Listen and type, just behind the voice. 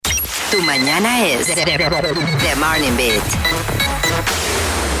Tu mañana es The Morning Beat.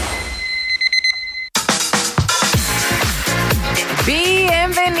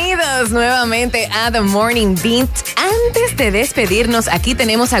 Bienvenidos nuevamente a The Morning Beat. Antes de despedirnos, aquí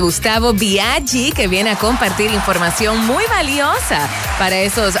tenemos a Gustavo Biaggi, que viene a compartir información muy valiosa para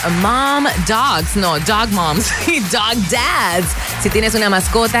esos dog moms y dog dads. Si tienes una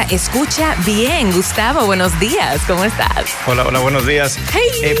mascota, escucha bien. Gustavo, buenos días, ¿cómo estás? Hola, buenos días.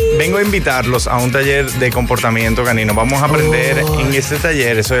 Hey. Vengo a invitarlos a un taller de comportamiento canino. Vamos a aprender en este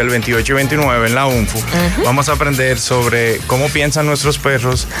taller, eso es el 28 y 29 en la UNFU. Vamos a aprender sobre cómo piensan nuestros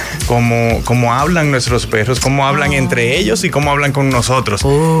perros, cómo hablan nuestros perros, cómo hablan entre ellos y cómo hablan con nosotros,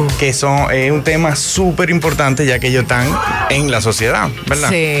 que es un tema súper importante ya que ellos están en la sociedad, ¿verdad?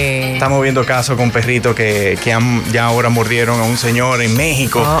 Sí. Estamos viendo casos con perritos que ya ahora mordieron a un señor en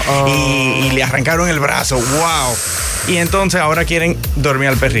México y le arrancaron el brazo. ¡Wow! Y entonces ahora quieren dormir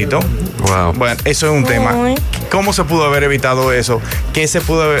al perrito. Wow. Bueno, eso es un tema. ¿Cómo se pudo haber evitado eso? ¿Qué se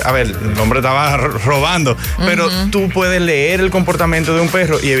pudo haber? A ver, el hombre estaba robando, pero tú puedes leer el comportamiento de un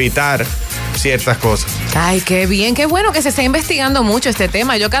perro y evitar ciertas cosas. Ay, qué bien, qué bueno que se esté investigando mucho este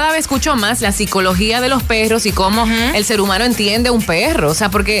tema. Yo cada vez escucho más la psicología de los perros y cómo el ser humano entiende un perro. O sea,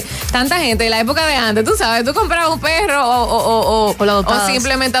 porque tanta gente en la época de antes, tú sabes, tú comprabas un perro o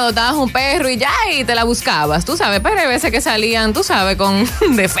simplemente adoptabas un perro y ya, y te la buscabas, tú sabes, pero hay veces que salían, tú sabes, con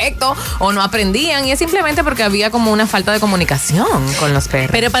defecto o no aprendían, y es simplemente porque había como una falta de comunicación con los perros.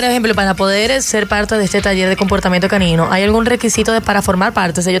 Pero, por ejemplo, para poder ser parte de este taller de comportamiento canino, ¿hay algún requisito para formar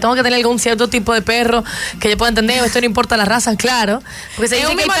parte? O sea, yo tengo que tener algún cierto tipo de perro que yo pueda entender, esto no importa la raza, claro. Porque se dice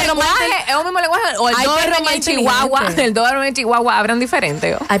que ¿Es un mismo lenguaje o el Doberman en Chihuahua? El Doberman en Chihuahua hablan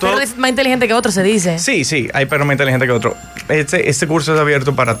diferente. Hay perros más inteligentes que otros, se dice. Sí, hay perros más inteligentes que otros. Este curso es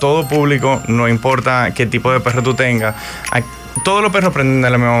abierto para todo público, no importa qué tipo de perro tú tengas. Todos los perros aprenden de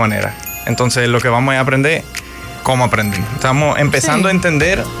la misma manera. Entonces, lo que vamos a aprender, cómo aprenden. Estamos empezando a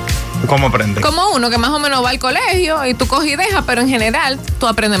entender cómo aprenden. Como uno que más o menos va al colegio y tú coges y dejas, pero en general tú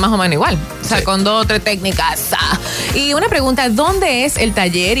aprendes más o menos igual. O sea, con 2 o 3 técnicas. Y una pregunta, ¿dónde es el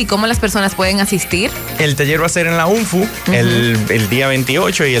taller y cómo las personas pueden asistir? El taller va a ser en la UNFU el día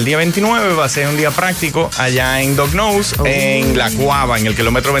 28 y el día 29 va a ser un día práctico allá en Dog Nose, en La Cuava, en el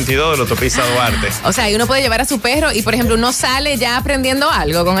kilómetro 22 de la autopista Duarte. O sea, y uno puede llevar a su perro y, por ejemplo, uno sale ya aprendiendo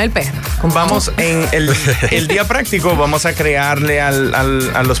algo con el perro. Vamos en el día práctico, vamos a crearle a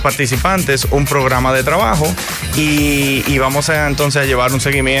los participantes un programa de trabajo y vamos entonces a llevar un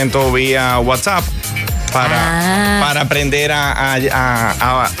seguimiento vía WhatsApp para aprender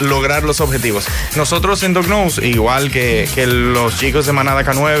a lograr los objetivos. Nosotros en Dog Nose, igual que los chicos de Manada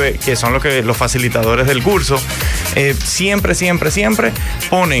K9, que son los facilitadores del curso, siempre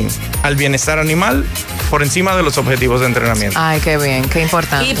ponen al bienestar animal por encima de los objetivos de entrenamiento. Ay, qué bien, qué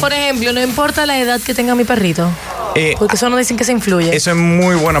importante. Y, por ejemplo, no importa la edad que tenga mi perrito. Porque eso no dicen que se influye. Eso es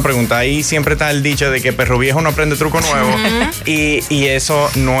muy buena pregunta. Ahí siempre está el dicho de que perro viejo no aprende truco nuevo. y eso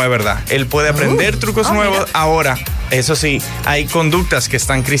no es verdad. Él puede aprender trucos nuevos. Ahora, eso sí, hay conductas que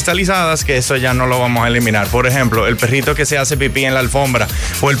están cristalizadas que eso ya no lo vamos a eliminar. Por ejemplo, el perrito que se hace pipí en la alfombra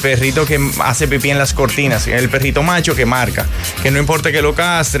o el perrito que hace pipí en las cortinas, el perrito macho que marca, que no importa que lo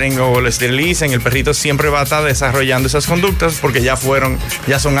castren o lo esterilicen, el perrito siempre va a estar desarrollando esas conductas porque ya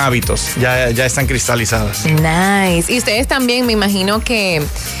son hábitos, ya están cristalizadas. Nice. Y ustedes también, me imagino que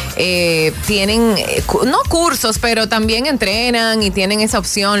tienen, no cursos, pero también entrenan y tienen esa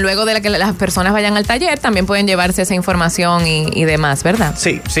opción. Luego de que las personas vayan al taller, también pueden llevarse esa información y demás, ¿verdad?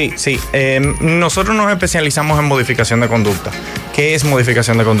 Sí. Nosotros nos especializamos en modificación de conducta. ¿Qué es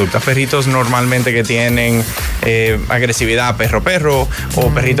modificación de conducta? Perritos normalmente que tienen agresividad perro-perro o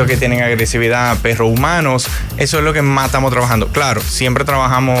perritos que tienen agresividad perro-humanos. Eso es lo que más estamos trabajando. Claro, siempre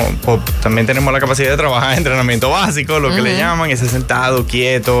trabajamos, también tenemos la capacidad de trabajar en entrenamiento básico, lo que le llaman ese sentado,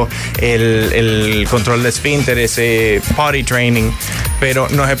 quieto, el control de esfínter, ese potty training, pero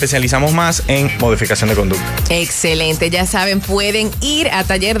nos especializamos más en modificación de conducta. Excelente, ya saben, pueden ir a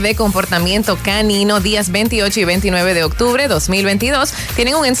taller de comportamiento canino días 28 y 29 de octubre 2022.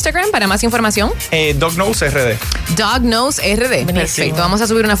 ¿Tienen un Instagram para más información? Dog Nose RD. Dog Nose RD. Buenísimo. Perfecto, vamos a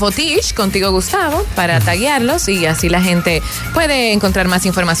subir una fotish contigo, Gustavo, para taguearlos y así la gente puede encontrar más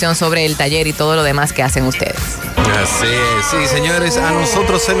información sobre el taller y todo lo demás que hacen ustedes. Así es, sí, señores, a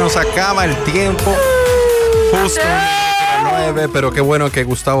nosotros se nos acaba el tiempo justo en 9, pero qué bueno que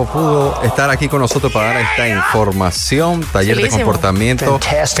Gustavo pudo estar aquí con nosotros para dar esta información. Taller de comportamiento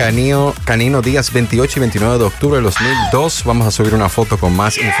canino días 28 y 29 de octubre de 2002. Vamos a subir una foto con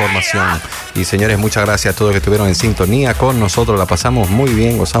más información. Y señores, muchas gracias a todos que estuvieron en sintonía con nosotros. La pasamos muy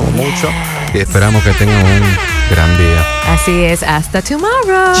bien, gozamos mucho y esperamos que tengan un gran día. Así es, hasta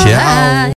tomorrow. Chao.